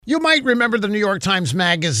You might remember the New York Times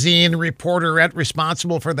Magazine reporterette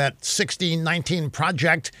responsible for that 1619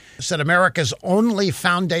 project said America's only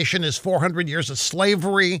foundation is 400 years of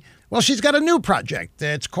slavery. Well, she's got a new project.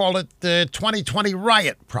 It's called the 2020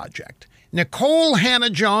 Riot Project. Nicole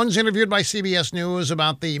Hannah-Jones interviewed by CBS News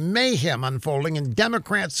about the mayhem unfolding in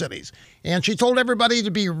Democrat cities, and she told everybody to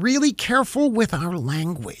be really careful with our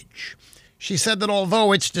language. She said that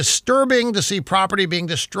although it's disturbing to see property being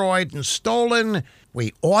destroyed and stolen,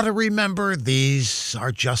 we ought to remember these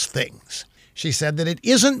are just things. She said that it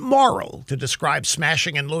isn't moral to describe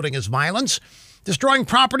smashing and looting as violence. Destroying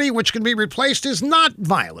property which can be replaced is not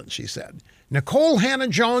violence, she said. Nicole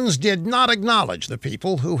Hannah-Jones did not acknowledge the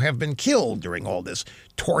people who have been killed during all this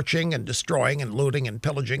torching and destroying and looting and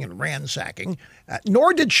pillaging and ransacking,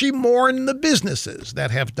 nor did she mourn the businesses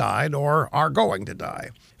that have died or are going to die.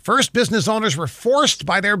 First, business owners were forced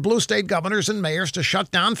by their blue state governors and mayors to shut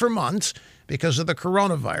down for months because of the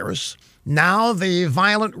coronavirus. Now the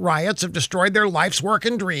violent riots have destroyed their life's work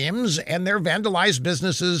and dreams, and their vandalized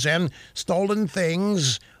businesses and stolen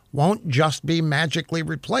things won't just be magically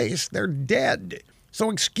replaced. They're dead. So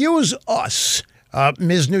excuse us,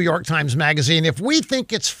 Ms. New York Times Magazine, if we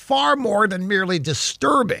think it's far more than merely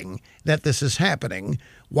disturbing that this is happening,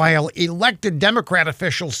 while elected Democrat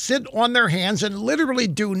officials sit on their hands and literally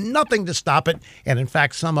do nothing to stop it, and in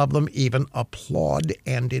fact, some of them even applaud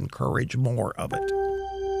and encourage more of it.